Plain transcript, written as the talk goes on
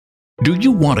Do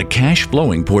you want a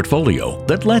cash-flowing portfolio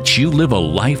that lets you live a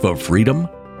life of freedom?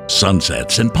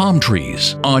 Sunsets and palm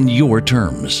trees on your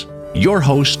terms. Your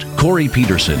host, Corey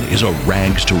Peterson, is a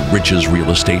rags-to-riches real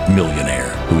estate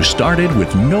millionaire who started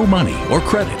with no money or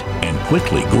credit and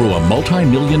quickly grew a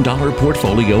multi-million-dollar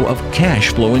portfolio of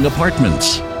cash-flowing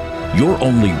apartments. You're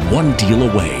only one deal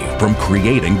away from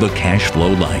creating the cash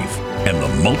flow life, and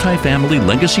the Multifamily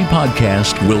Legacy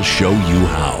Podcast will show you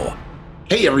how.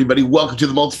 Hey, everybody. Welcome to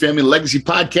the Multifamily Legacy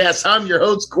Podcast. I'm your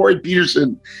host, Corey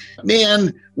Peterson.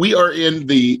 Man, we are in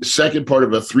the second part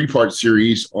of a three-part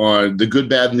series on the good,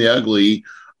 bad, and the ugly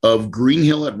of Green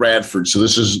Hill at Radford. So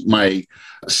this is my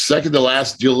second to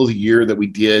last deal of the year that we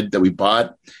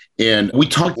bought. And we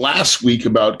talked last week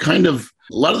about kind of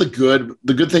a lot of the good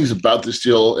things about this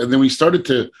deal. And then we started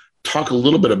to talk a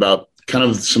little bit about kind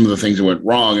of some of the things that went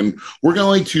wrong. And we're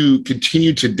going to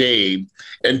continue today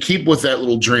and keep with that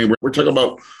little dream. We're talking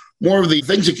about more of the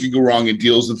things that could go wrong in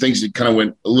deals and things that kind of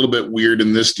went a little bit weird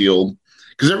in this deal,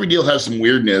 because every deal has some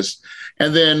weirdness.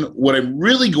 And then what I'm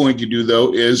really going to do,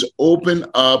 though, is open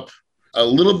up a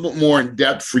little bit more in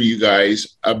depth for you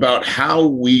guys about how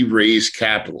we raise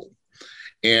capital.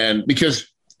 And because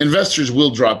investors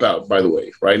will drop out, by the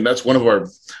way, right? And that's one of our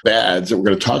bads that we're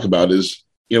going to talk about is,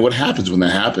 what happens when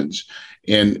that happens?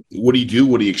 And what do you do?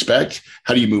 What do you expect?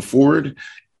 How do you move forward?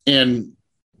 And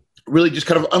really just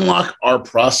kind of unlock our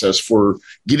process for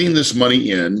getting this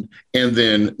money in and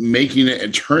then making it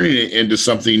and turning it into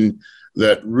something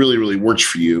that really, really works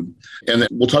for you. And then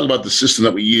we'll talk about the system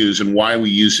that we use and why we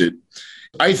use it.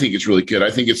 I think it's really good.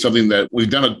 I think it's something that we've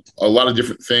done a lot of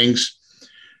different things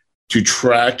to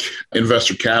track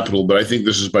investor capital, but I think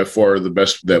this is by far the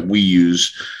best that we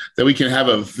use, that we can have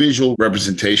a visual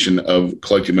representation of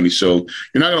collecting money. So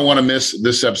you're not going to want to miss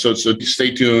this episode, so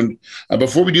stay tuned.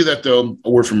 Before we do that, though, a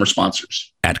word from our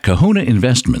sponsors. At Kahuna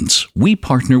Investments, we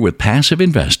partner with passive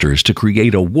investors to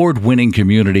create award-winning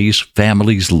communities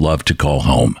families love to call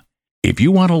home. If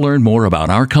you want to learn more about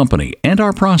our company and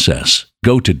our process,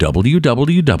 go to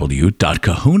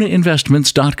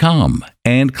www.kahunainvestments.com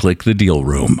and click the deal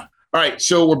room. All right,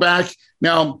 so we're back.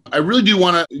 Now, I really do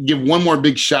want to give one more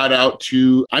big shout out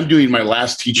to, I'm doing my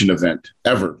last teaching event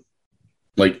ever.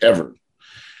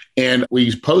 And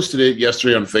we posted it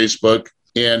yesterday on Facebook,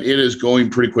 and it is going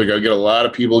pretty quick. I get a lot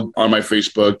of people on my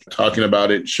Facebook talking about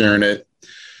it, sharing it.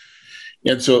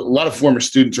 And so a lot of former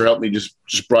students are helping me just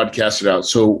broadcast it out.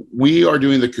 So we are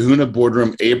doing the Kahuna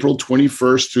Boardroom April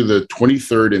 21st through the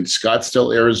 23rd in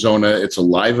Scottsdale, Arizona. It's a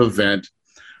live event.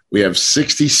 We have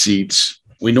 60 seats.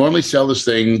 We normally sell this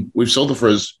thing. We've sold it for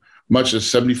as much as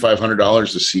 $7,500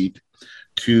 a seat.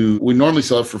 We normally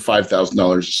sell it for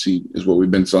 $5,000 a seat is what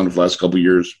we've been selling for the last couple of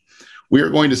years. We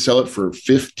are going to sell it for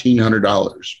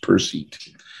 $1,500 per seat.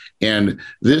 And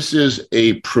this is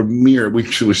a premier. We're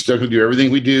still going to do everything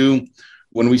we do.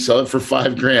 When we sell it for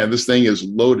 $5,000, this thing is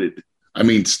loaded. I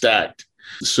mean, stacked.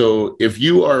 So if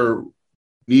you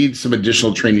need some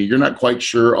additional training, you're not quite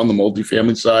sure on the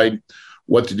multifamily side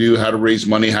what to do, how to raise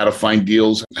money, how to find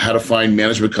deals, how to find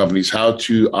management companies, how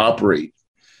to operate.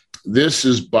 This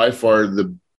is by far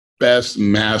the best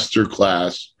master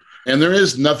class. And there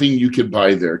is nothing you could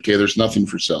buy there. Okay. There's nothing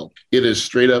for sale. It is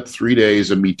straight up 3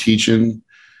 days of me teaching.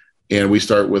 And we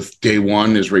start with day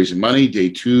one is raising money. Day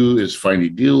two is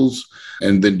finding deals.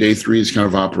 And then day three is kind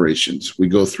of operations. We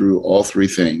go through all three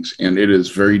things, and it is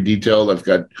very detailed. I've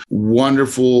got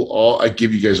I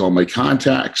give you guys all my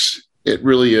contacts. It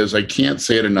really is. I can't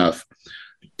say it enough.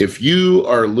 If you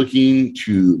are looking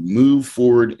to move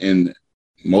forward in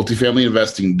multifamily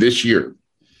investing this year,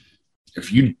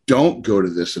 if you don't go to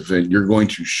this event, you're going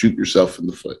to shoot yourself in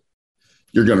the foot.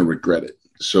 You're going to regret it.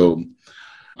 So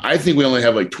I think we only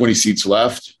have like 20 seats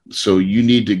left. So you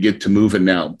need to get to moving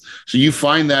now. So you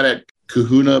find that at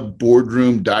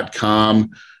kahunaboardroom.com.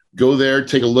 Go there,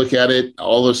 take a look at it.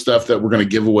 All the stuff that we're going to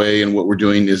give away and what we're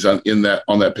doing is on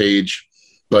that page.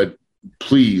 But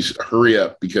please hurry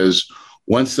up, because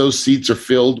once those seats are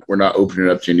filled, we're not opening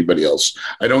it up to anybody else.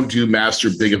 I don't do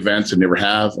master big events. I never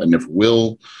have. I never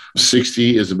will.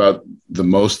 60 is about the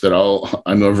most that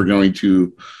I'm ever going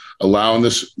to allow in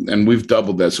this. And we've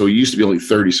doubled that. So it used to be only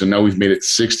 30. So now we've made it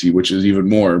 60, which is even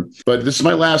more. But this is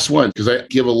my last one, because I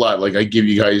give a lot. Like I give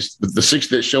you guys the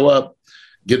 60 that show up,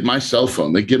 get my cell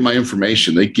phone. They get my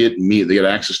information. They get me. They get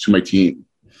access to my team.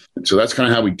 And so that's kind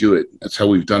of how we do it. That's how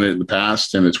we've done it in the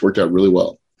past, and it's worked out really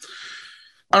well.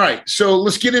 All right, so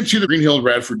let's get into the Green Hill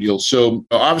Radford deal. So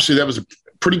obviously that was a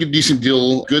pretty good, decent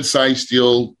deal, good size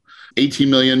deal, $18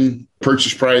 million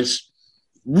purchase price.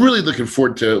 Really looking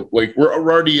forward to, we're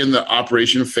already in the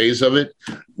operation phase of it.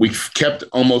 We've kept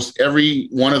almost every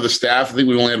one of the staff. I think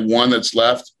we only had one that's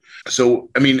left. So,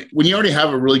 I mean, when you already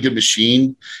have a really good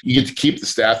machine, you get to keep the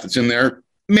staff that's in there.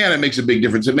 Man, it makes a big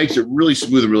difference. It makes it really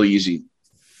smooth and really easy.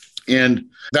 And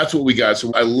that's what we got.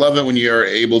 So I love it when you are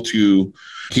able to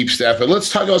keep staff. But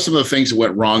let's talk about some of the things that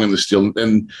went wrong in this deal.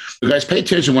 And you guys, pay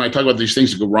attention when I talk about these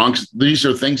things that go wrong, because these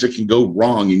are things that can go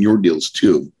wrong in your deals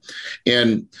too.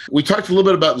 And we talked a little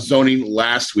bit about zoning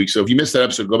last week. So if you missed that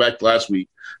episode, go back to last week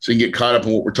so you can get caught up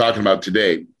on what we're talking about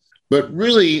today. But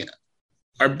really,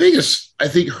 our biggest, I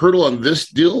think, hurdle on this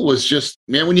deal was just,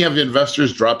 man, when you have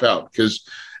investors drop out, because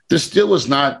this deal was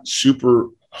not super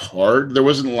hard. There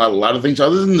wasn't a lot of things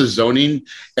other than the zoning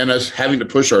and us having to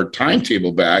push our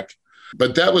timetable back.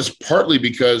 But that was partly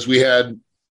because we had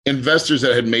investors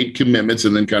that had made commitments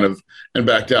and then and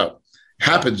backed out.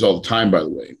 Happens all the time, by the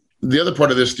way. The other part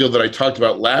of this deal that I talked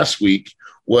about last week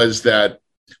was that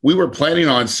we were planning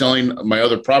on selling my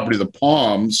other property, the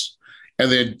Palms,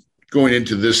 and then going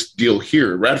into this deal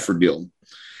here, Radford deal,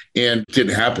 and it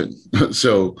didn't happen.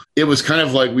 So it was kind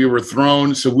of like we were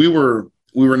thrown. So we were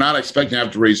not expecting to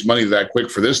have to raise money that quick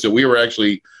for this deal. We were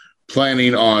actually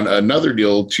planning on another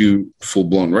deal to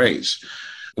full-blown raise,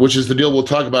 which is the deal we'll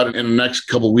talk about in the next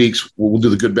couple of weeks. We'll do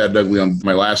the good, bad, ugly on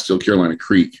my last deal, Carolina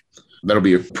Creek. That'll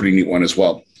be a pretty neat one as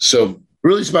well. So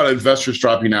really it's about investors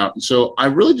dropping out. And so I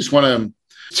really just want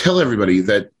to tell everybody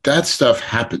that stuff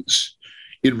happens.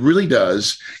 It really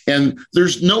does. And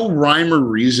there's no rhyme or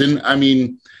reason. I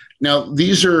mean, now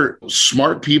these are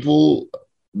smart people,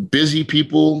 busy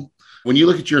people. When you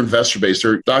look at your investor base,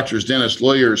 they're doctors, dentists,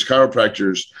 lawyers,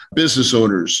 chiropractors, business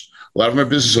owners. A lot of them are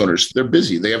business owners. They're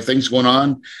busy. They have things going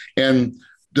on and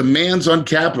demands on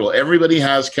capital. Everybody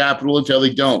has capital until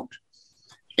they don't.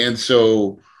 And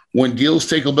so when deals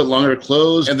take a little bit longer to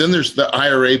close, and then there's the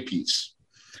IRA piece.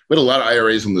 We had a lot of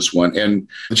IRAs on this one. And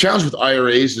the challenge with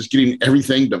IRAs is getting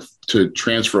everything to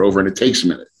transfer over, and it takes a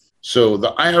minute. So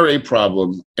the IRA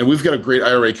problem, and we've got a great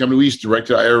IRA company. We use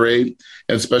Directed IRA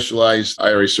and Specialized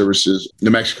IRA Services in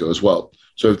New Mexico as well.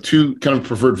 So two kind of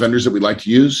preferred vendors that we like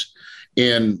to use,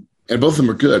 and both of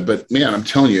them are good. But man, I'm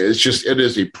telling you, it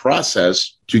is a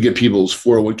process to get people's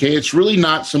 401k. It's really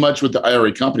not so much with the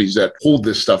IRA companies that hold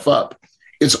this stuff up.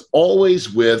 It's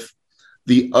always with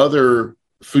the other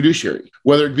fiduciary,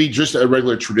 whether it be just a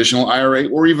regular traditional IRA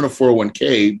or even a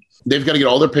 401k. They've got to get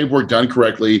all their paperwork done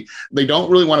correctly. They don't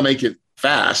really want to make it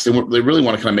fast. They really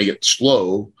want to kind of make it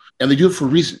slow. And they do it for a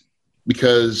reason,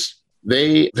 because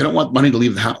they don't want money to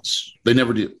leave the house. They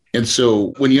never do. And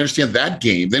so when you understand that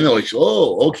game, then they're like,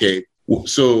 oh, okay.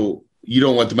 So you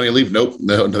don't want the money to leave? Nope.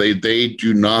 No, they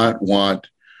do not want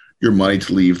your money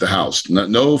to leave the house.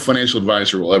 No financial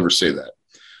advisor will ever say that.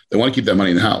 They want to keep that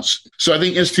money in the house. So I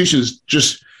think institutions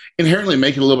just inherently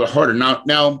make it a little bit harder.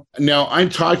 Now I'm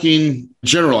talking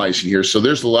generalizing here. So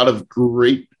there's a lot of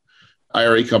great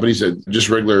IRA companies that just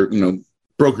regular,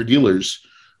 broker dealers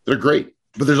that are great,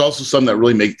 but there's also some that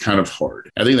really make it kind of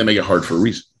hard. I think they make it hard for a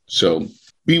reason. So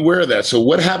be aware of that. So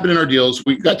what happened in our deals,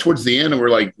 we got towards the end and we're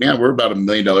like, man, we're about $1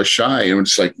 million shy. And we're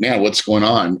just like, man, what's going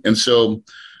on? And so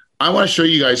I want to show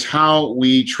you guys how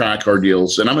we track our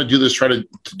deals. And I'm going to do this, try to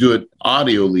do it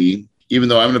audioly, even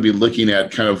though I'm going to be looking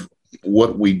at kind of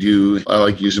what we do. I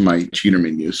like using my cheater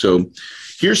menu. So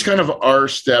here's kind of our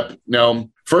step. Now,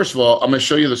 first of all, I'm going to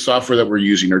show you the software that we're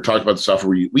using, or talk about the software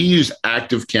we use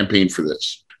Active Campaign for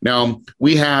this. Now,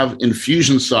 we have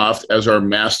Infusionsoft as our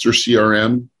master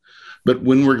CRM, but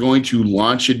when we're going to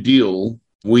launch a deal,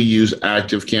 we use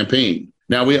Active Campaign.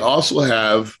 Now, we also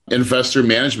have Investor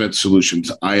Management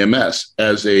Solutions, IMS,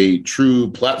 as a true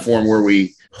platform where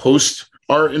we host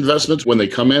our investments when they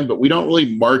come in, but we don't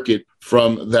really market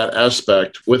from that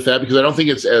aspect with that, because I don't think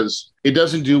it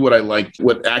doesn't do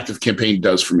what Active Campaign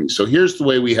does for me. So here's the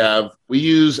way we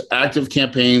use Active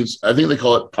Campaigns. I think they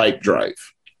call it Pipedrive.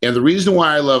 And the reason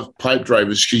why I love Pipedrive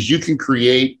is because you can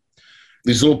create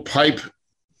these little pipe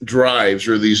drives,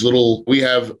 or we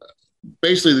have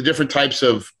basically the different types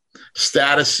of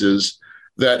statuses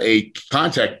that a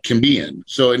contact can be in.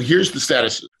 So, and here's the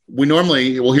status.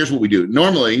 Here's what we do.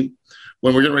 Normally,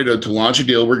 when we're getting ready to launch a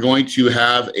deal, we're going to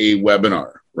have a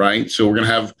webinar, right? So we're going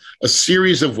to have a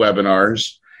series of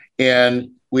webinars,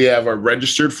 and we have our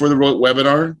registered for the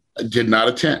webinar, did not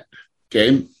attend,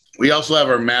 okay? We also have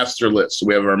our master list. So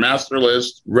we have our master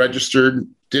list, registered,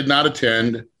 did not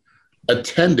attend,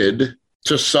 attended,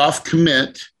 to soft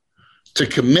commit, to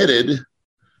committed,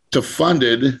 to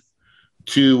funded,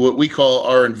 to what we call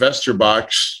our investor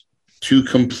box, to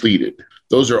completed.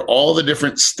 Those are all the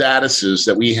different statuses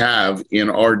that we have in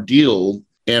our deal.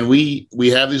 And we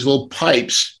have these little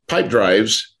pipe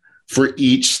drives for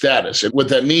each status. And what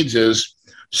that means is,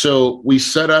 so we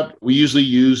usually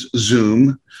use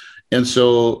Zoom, And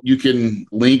so you can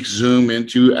link Zoom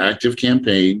into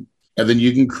ActiveCampaign, and then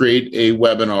you can create a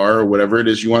webinar or whatever it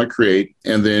is you want to create.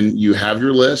 And then you have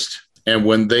your list. And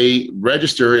when they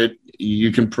register it,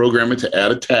 you can program it to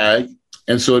add a tag.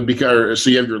 And so so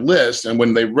you have your list. And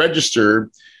when they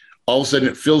register, all of a sudden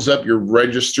it fills up your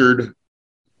registered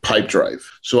Pipedrive.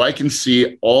 So I can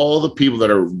see all the people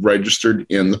that are registered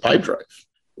in the Pipedrive.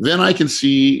 Then I can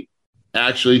see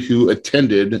actually who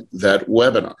attended that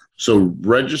webinar. So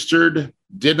registered,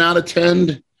 did not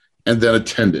attend, and then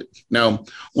attended. Now,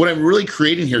 what I'm really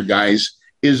creating here, guys,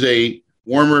 is a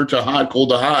warmer to hot, cold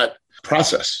to hot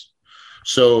process.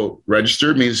 So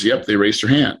registered means, yep, they raised their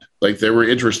hand. Like they were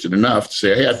interested enough to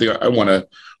say, hey, I think I want to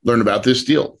learn about this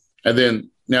deal. And then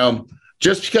now,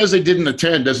 just because they didn't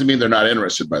attend doesn't mean they're not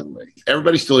interested, by the way.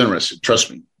 Everybody's still interested,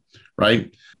 trust me,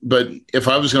 right? But if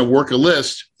I was going to work a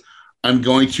list, I'm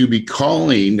going to be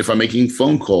calling, if I'm making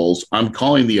phone calls, I'm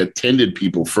calling the attended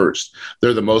people first.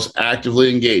 They're the most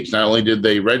actively engaged. Not only did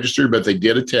they register, but they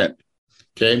did attend.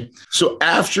 Okay. So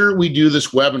after we do this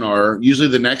webinar, usually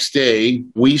the next day,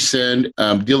 we send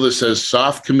a deal that says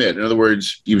soft commit. In other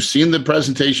words, you've seen the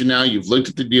presentation now, you've looked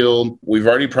at the deal. We've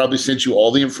already probably sent you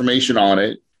all the information on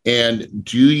it. And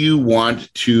do you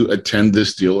want to attend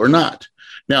this deal or not?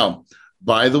 Now,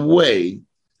 by the way,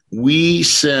 we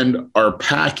send our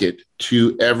packet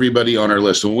to everybody on our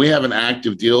list. When we have an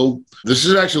active deal, this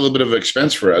is actually a little bit of an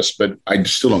expense for us, but I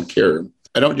still don't care.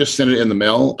 I don't just send it in the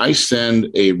mail. I send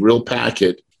a real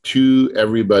packet to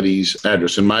everybody's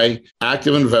address. In my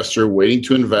active investor waiting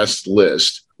to invest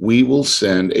list, we will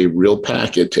send a real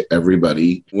packet to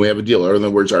everybody when we have a deal. Or in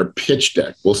other words, our pitch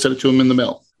deck. We'll send it to them in the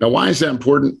mail. Now, why is that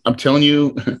important? I'm telling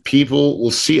you, people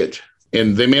will see it.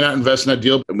 And they may not invest in that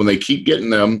deal, but when they keep getting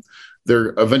them,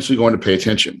 they're eventually going to pay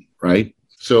attention, right?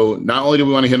 So not only do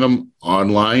we want to hit them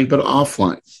online, but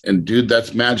offline. And dude,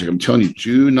 that's magic. I'm telling you,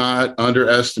 do not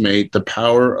underestimate the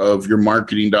power of your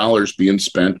marketing dollars being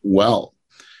spent well.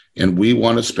 And we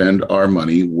want to spend our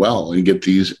money well and get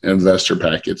these investor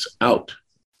packets out.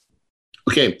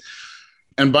 Okay.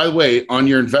 And by the way, on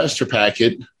your investor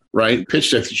packet, right,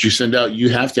 pitch deck that you send out, you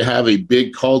have to have a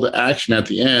big call to action at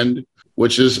the end,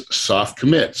 which is soft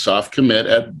commit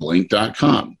at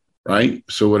blink.com. Right?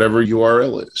 So whatever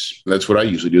URL is, that's what I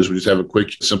usually do is we just have a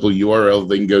quick, simple URL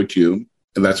they can go to,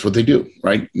 and that's what they do,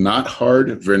 right? Not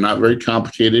hard, not very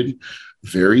complicated,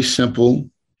 very simple.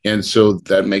 And so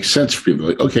that makes sense for people.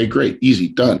 Like, okay, great, easy,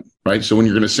 done, right? So when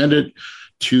you're going to send it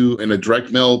to in a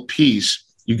direct mail piece,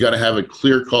 you got to have a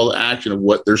clear call to action of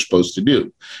what they're supposed to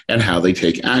do and how they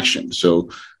take action. So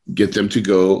get them to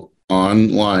go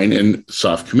online and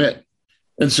soft commit.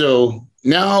 And so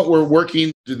now we're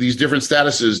working to these different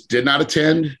statuses, did not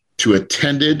attend to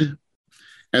attended.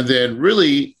 And then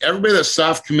really everybody that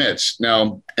soft commits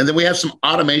now, and then we have some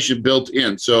automation built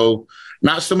in. So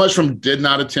not so much from did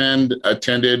not attend,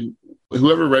 attended,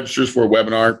 whoever registers for a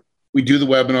webinar, we do the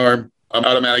webinar,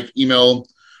 automatic email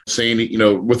saying,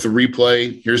 with the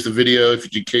replay, here's the video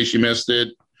in case you missed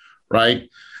it, right?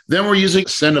 Then we're usually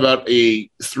send about a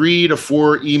 3 to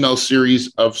 4 email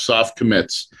series of soft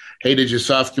commits. Hey, did you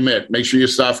soft commit? Make sure you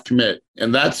soft commit.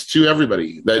 And that's to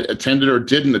everybody that attended or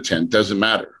didn't attend. Doesn't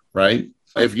matter, right?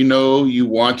 If you know you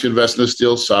want to invest in this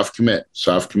deal, soft commit.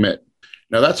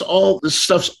 Now that's all, this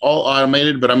stuff's all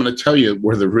automated, but I'm going to tell you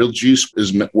where the real juice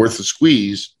is worth the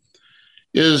squeeze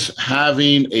is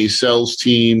having a sales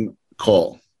team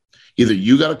call. Either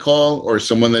you got a call or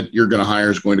someone that you're going to hire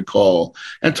is going to call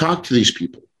and talk to these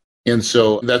people. And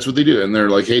so that's what they do. And they're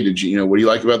like, hey, what do you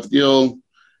like about the deal?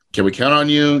 Can we count on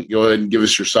you? Go ahead and give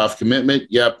us your soft commitment.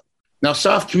 Yep. Now,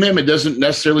 soft commitment doesn't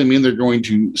necessarily mean they're going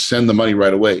to send the money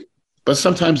right away, but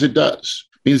sometimes it does.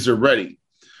 It means they're ready.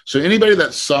 So anybody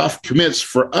that soft commits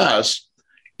for us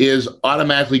is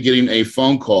automatically getting a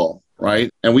phone call,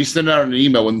 right? And we send out an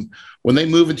email when they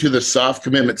move into the soft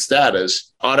commitment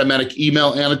status, automatic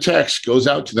email and a text goes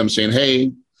out to them saying,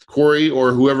 hey, Corey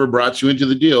or whoever brought you into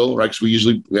the deal, right? Because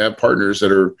we have partners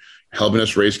that are helping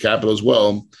us raise capital as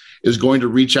well, is going to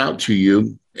reach out to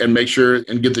you and make sure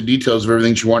and get the details of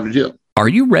everything you want to do. Are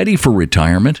you ready for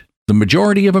retirement? The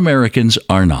majority of Americans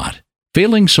are not.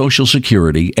 Failing Social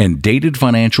Security and dated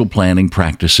financial planning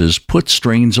practices put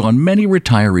strains on many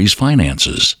retirees'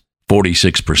 finances.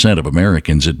 46% of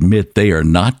Americans admit they are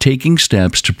not taking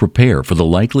steps to prepare for the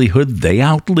likelihood they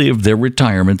outlive their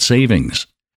retirement savings.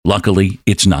 Luckily,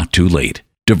 it's not too late.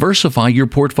 Diversify your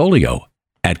portfolio.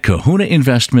 At Kahuna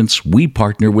Investments, we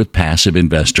partner with passive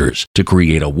investors to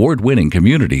create award-winning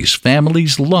communities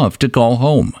families love to call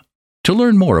home. To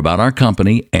learn more about our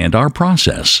company and our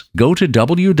process, go to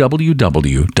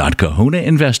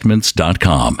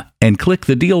www.kahunainvestments.com and click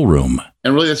the deal room.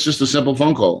 And really, it's just a simple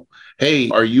phone call.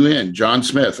 Hey, are you in? John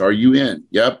Smith, are you in?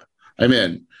 Yep, I'm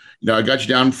in. I got you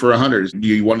down for 100. Do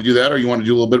you want to do that or you want to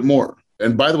do a little bit more?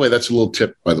 And by the way, that's a little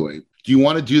tip, by the way. Do you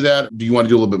want to do that? Do you want to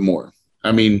do a little bit more?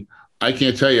 I mean, I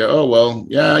can't tell you, oh, well,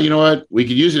 yeah, you know what? We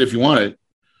could use it if you want it.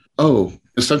 Oh,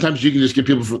 sometimes you can just get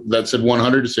people that said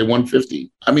 100 to say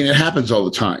 150. I mean, it happens all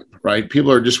the time, right?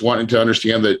 People are just wanting to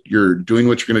understand that you're doing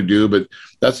what you're going to do, but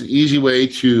that's an easy way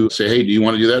to say, hey, do you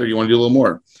want to do that or do you want to do a little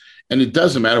more? And it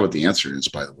doesn't matter what the answer is,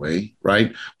 by the way,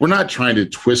 right? We're not trying to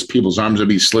twist people's arms and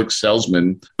be slick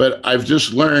salesmen, but I've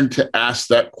just learned to ask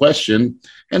that question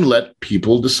and let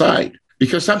people decide.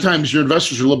 Because sometimes your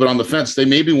investors are a little bit on the fence. They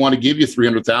maybe want to give you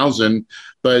 300,000,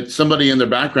 but somebody in their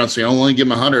background saying, I'll only give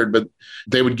them 100, but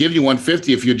they would give you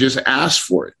 150 if you just asked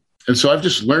for it. And so I've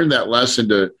just learned that lesson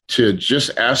to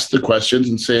just ask the questions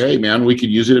and say, hey, man, we could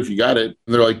use it if you got it.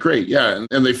 And they're like, great, yeah.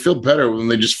 And they feel better when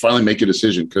they just finally make a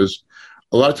decision, because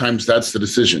a lot of times that's the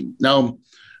decision. Now,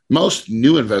 most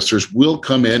new investors will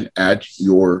come in at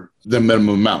the minimum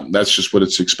amount. That's just what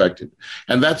it's expected.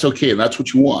 And that's okay. And that's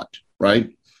what you want,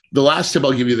 right? The last tip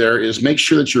I'll give you there is make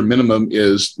sure that your minimum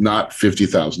is not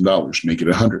 $50,000. Make it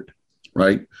 100,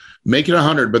 right? Make it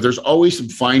 100, but there's always some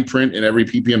fine print in every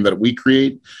PPM that we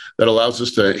create that allows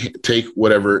us to take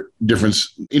whatever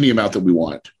difference, any amount that we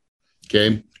want,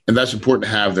 okay? And that's important to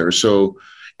have there. So,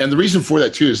 and the reason for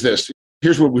that too is this.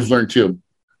 Here's what we've learned too.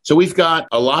 So we've got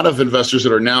a lot of investors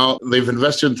that are now, they've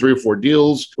invested in 3 or 4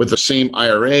 deals with the same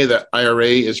IRA. That IRA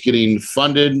is getting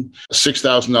funded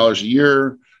 $6,000 a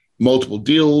year, multiple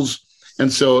deals.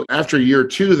 And so after a year or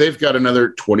two, they've got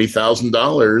another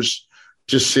 $20,000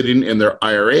 just sitting in their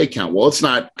IRA account. Well, it's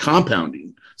not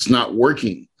compounding. It's not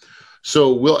working.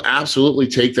 So we'll absolutely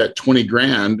take that 20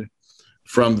 grand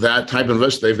from that type of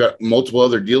investor. They've got multiple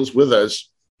other deals with us.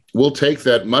 We'll take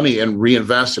that money and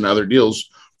reinvest in other deals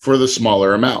for the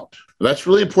smaller amount. That's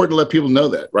really important to let people know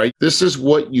that, right? This is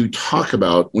what you talk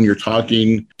about when you're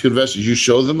talking to investors. You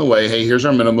show them the way, hey, here's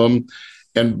our minimum.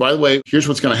 And by the way, here's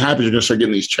what's going to happen. You're going to start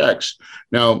getting these checks.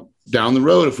 Now, down the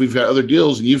road, if we've got other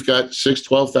deals and you've got $6,000,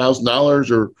 $12,000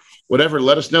 or whatever,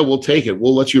 let us know. We'll take it.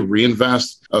 We'll let you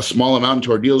reinvest a small amount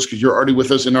into our deals because you're already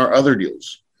with us in our other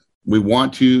deals. We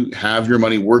want to have your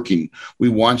money working. We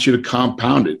want you to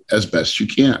compound it as best you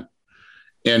can.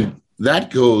 And that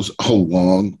goes a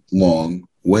long, long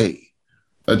way.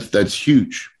 That's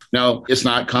huge. Now, it's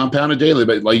not compounded daily,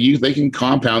 but they can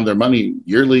compound their money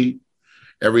yearly,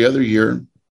 every other year,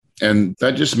 and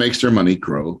that just makes their money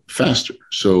grow faster.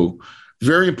 So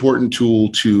very important tool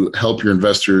to help your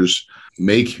investors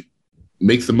make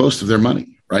the most of their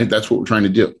money, right? That's what we're trying to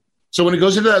do. So when it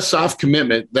goes into that soft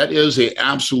commitment, that is a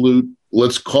absolute,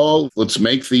 let's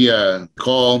make the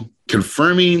call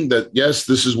confirming that, yes,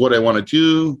 this is what I want to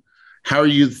do. How are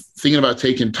you thinking about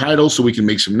taking title so we can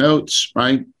make some notes,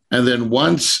 right? And then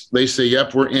once they say,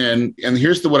 yep, we're in, and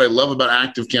here's what I love about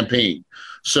Active Campaign.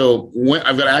 So when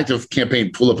I've got Active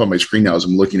Campaign pulled up on my screen now as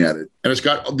I'm looking at it, and it's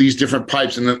got these different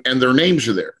pipes and their names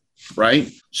are there,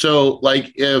 right? So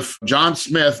like if John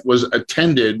Smith was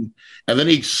attended and then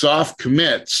he soft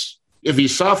commits, if he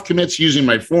soft commits using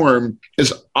my form,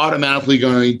 it's automatically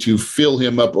going to fill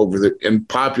him up over there and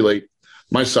populate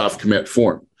my soft commit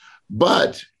form.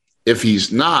 But if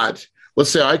he's not,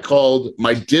 let's say I called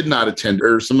my did not attend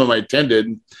or some of my attended,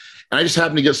 and I just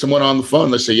happened to get someone on the phone.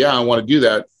 They say, yeah, I want to do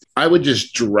that. I would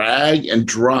just drag and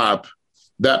drop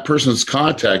that person's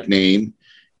contact name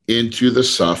into the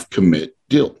soft commit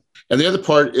deal. And the other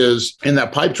part is in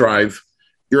that pipe drive,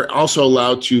 you're also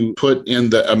allowed to put in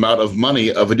the amount of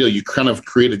money of a deal. You kind of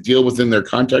create a deal within their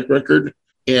contact record.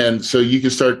 And so you can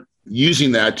start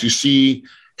using that to see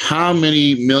how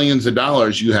many millions of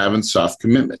dollars you have in soft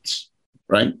commitments,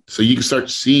 right? So you can start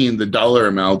seeing the dollar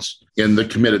amounts in the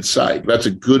committed side. That's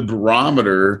a good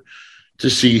barometer to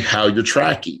see how you're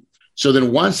tracking. So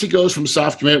then once it goes from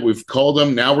soft commit, we've called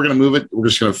them. Now we're going to move it. We're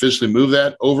just going to officially move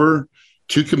that over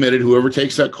to committed. Whoever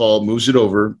takes that call moves it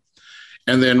over.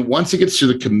 And then once it gets to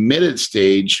the committed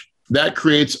stage, that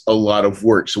creates a lot of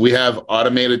work. So we have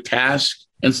automated tasks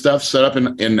and stuff set up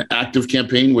in Active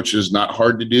Campaign, which is not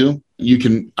hard to do.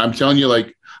 I'm telling you,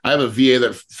 like, I have a VA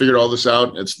that figured all this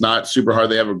out. It's not super hard.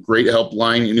 They have a great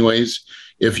helpline anyways,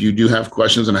 if you do have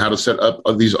questions on how to set up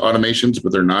these automations,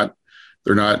 but they're not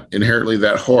inherently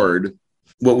that hard.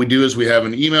 What we do is we have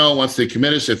an email once they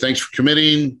commit it, say, thanks for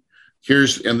committing.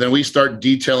 And then we start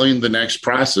detailing the next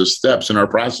steps in our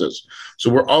process.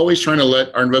 So we're always trying to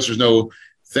let our investors know,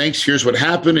 thanks, here's what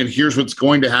happened, and here's what's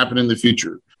going to happen in the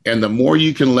future. And the more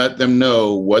you can let them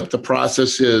know what the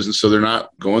process is, and so they're not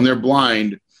going there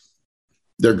blind,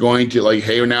 they're going to like,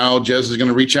 hey, now Jez is going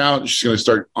to reach out. She's going to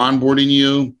start onboarding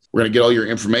you. We're going to get all your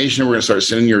information. We're going to start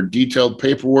sending your detailed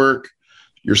paperwork,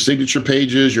 your signature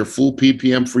pages, your full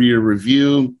PPM for you to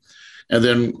review. And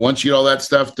then once you get all that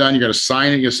stuff done, you're going to sign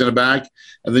it, you're going to send it back,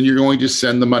 and then you're going to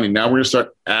send the money. Now we're going to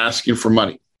start asking for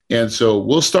money. And so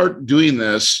we'll start doing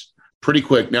this pretty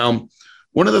quick. Now,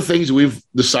 one of the things we've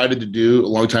decided to do a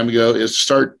long time ago is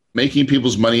start making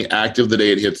people's money active the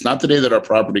day it hits, not the day that our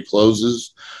property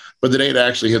closes, but the day it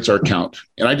actually hits our account.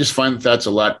 And I just find that that's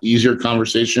a lot easier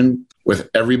conversation with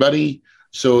everybody.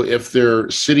 So if they're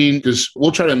sitting, because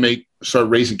we'll try to start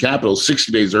raising capital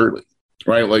 60 days early,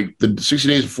 right? Like the 60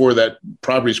 days before that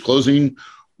property is closing,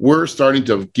 we're starting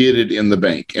to get it in the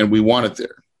bank and we want it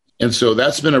there. And so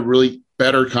that's been a really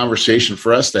better conversation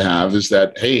for us to have, is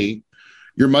that, hey,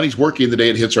 your money's working the day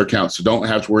it hits our account. So don't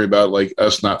have to worry about like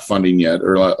us not funding yet,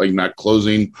 or like not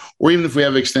closing, or even if we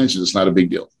have extensions, it's not a big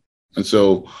deal. And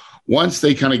so once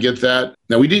they kind of get that,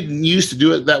 now we didn't used to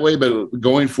do it that way, but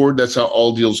going forward, that's how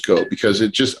all deals go, because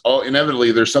it just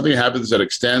inevitably there's something that happens that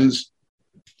extends,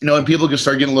 and people can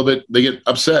start getting a little bit, they get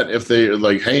upset if they're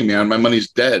like, hey man, my money's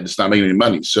dead. It's not making any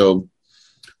money. So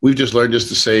we've just learned just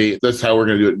to say, that's how we're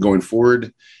going to do it going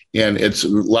forward. And it's a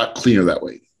lot cleaner that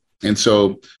way. And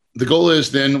so the goal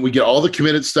is then we get all the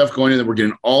committed stuff going in, and we're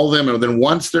getting all of them. And then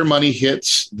once their money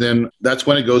hits, then that's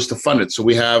when it goes to fund it. So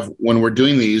when we're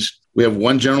doing these, we have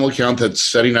one general account that's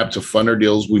setting up to fund our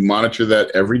deals. We monitor that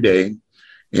every day.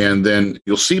 And then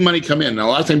you'll see money come in. Now,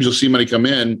 a lot of times you'll see money come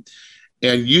in,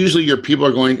 and usually your people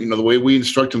are going, the way we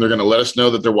instruct them, they're going to let us know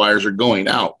that their wires are going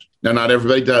out. Now, not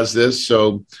everybody does this.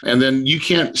 And then you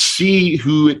can't see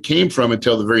who it came from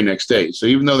until the very next day. So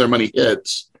even though their money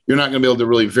hits, you're not going to be able to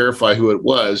really verify who it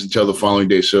was until the following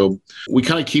day. So we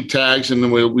kind of keep tags, and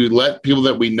then we let people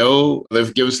that we know,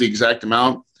 they've given us the exact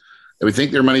amount that we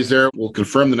think their money's there. We'll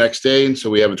confirm the next day. And so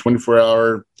we have a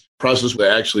 24-hour process where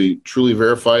they actually truly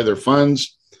verify their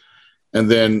funds. And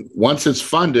then once it's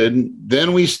funded,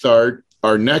 then we start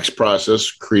our next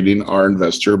process, creating our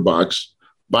investor box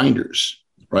binders,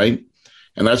 right?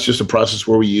 And that's just a process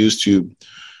where we use to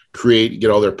get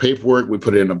all their paperwork. We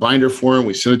put it in a binder for them.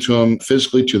 We send it to them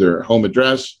physically to their home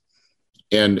address.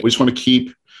 And we just want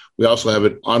to we also have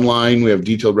it online. We have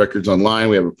detailed records online.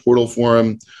 We have a portal for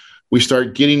them. We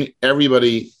start getting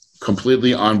everybody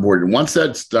completely onboarded. And once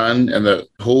that's done and the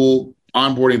whole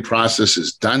onboarding process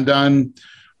is done,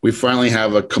 we finally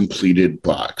have a completed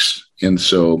box. And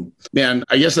so, man,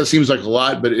 I guess that seems like a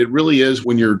lot, but it really is.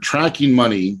 When you're tracking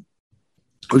money,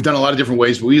 we've done a lot of different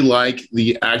ways, but we like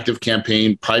the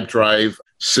ActiveCampaign Pipedrive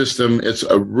system. It's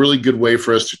a really good way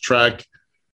for us to track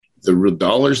the real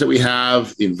dollars that we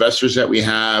have, the investors that we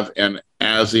have, and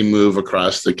as they move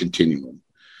across the continuum.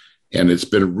 And it's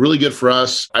been really good for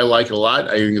us. I like it a lot.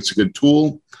 I think it's a good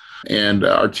tool. And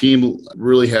our team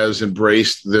really has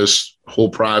embraced this whole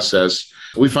process.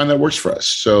 We find that works for us.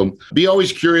 So be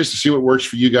always curious to see what works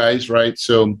for you guys, right?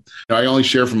 So I only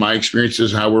share from my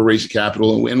experiences how we're raising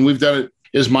capital. And we've done it.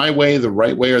 Is my way the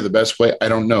right way or the best way? I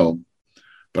don't know.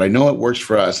 But I know it works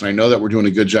for us. And I know that we're doing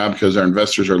a good job because our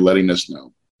investors are letting us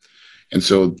know. And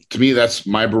so to me, that's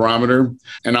my barometer.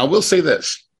 And I will say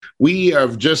this. We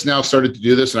have just now started to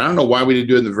do this. And I don't know why we didn't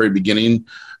do it in the very beginning,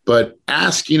 but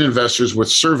asking investors with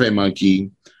SurveyMonkey,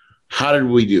 how did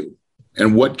we do?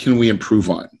 And what can we improve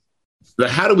on? The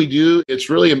how do we do?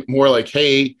 It's really more like,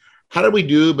 hey, how did we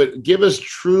do? But give us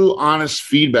true, honest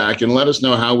feedback and let us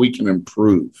know how we can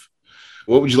improve.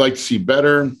 What would you like to see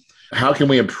better? How can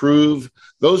we improve?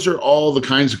 Those are all the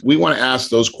kinds we want to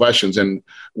ask those questions. And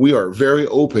we are very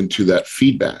open to that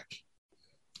feedback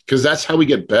because that's how we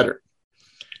get better.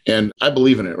 And I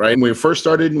believe in it, right? When we first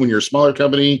started, when you're a smaller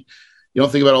company, you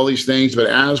don't think about all these things. But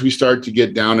as we start to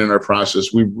get down in our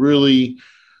process, we really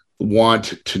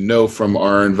want to know from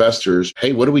our investors,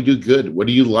 hey, what do we do good? What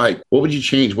do you like? What would you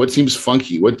change? What seems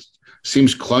funky? What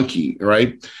seems clunky,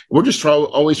 right? We're just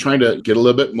always trying to get a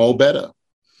little bit more better,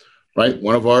 right?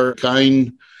 One of our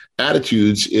kind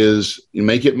attitudes is you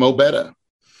make it more better.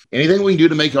 Anything we can do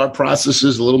to make our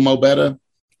processes a little more better,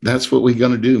 that's what we're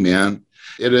going to do, man.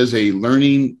 It is a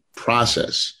learning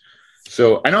process.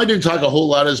 So I know I didn't talk a whole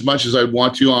lot as much as I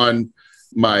want to on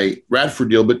my Radford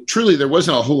deal, but truly there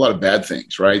wasn't a whole lot of bad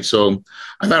things, right? So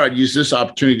I thought I'd use this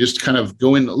opportunity just to kind of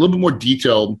go in a little bit more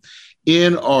detail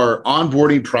in our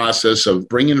onboarding process of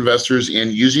bringing investors in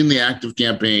using the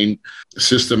ActiveCampaign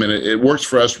system. And it works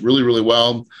for us really, really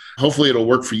well. Hopefully it'll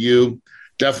work for you.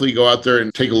 Definitely go out there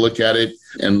and take a look at it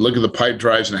and look at the pipe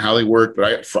drives and how they work.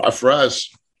 But for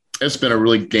us, it's been a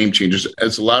really game changer.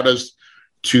 It's allowed us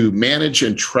to manage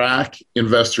and track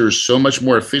investors so much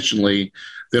more efficiently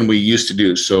than we used to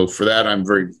do. So for that, I'm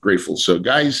very grateful. So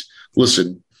guys,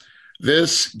 listen,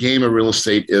 this game of real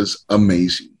estate is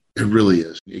amazing. It really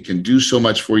is. It can do so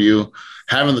much for you.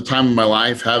 Having the time of my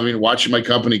life, watching my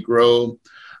company grow,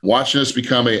 watching us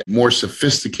become a more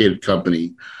sophisticated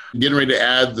company, getting ready to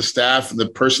add the staff and the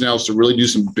personnel to really do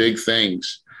some big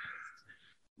things.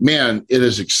 Man, it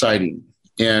is exciting.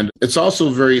 And it's also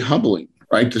very humbling,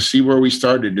 right? To see where we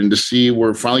started and to see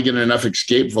we're finally getting enough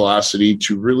escape velocity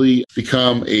to really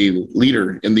become a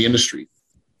leader in the industry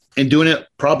and doing it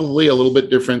probably a little bit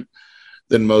different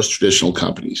than most traditional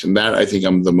companies. And that I think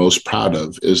I'm the most proud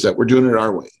of is that we're doing it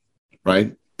our way,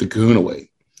 right? The Kahuna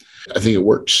way. I think it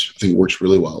works. I think it works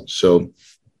really well. So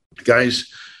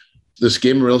guys, this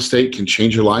game of real estate can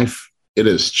change your life. It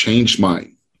has changed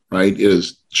mine, right? It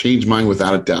has changed mine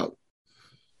without a doubt.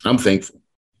 I'm thankful.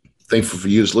 Thankful for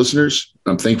you as listeners.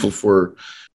 I'm thankful for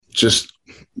just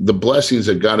the blessings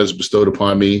that God has bestowed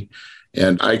upon me.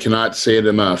 And I cannot say it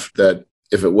enough that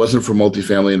if it wasn't for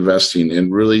multifamily investing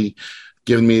and really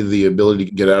giving me the ability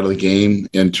to get out of the game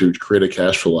and to create a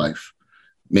cash flow life,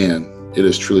 man, it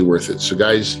is truly worth it. So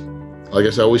guys, like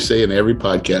I always say in every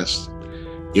podcast,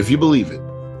 if you believe it,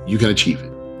 you can achieve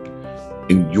it.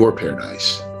 And your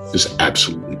paradise is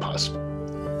absolutely possible.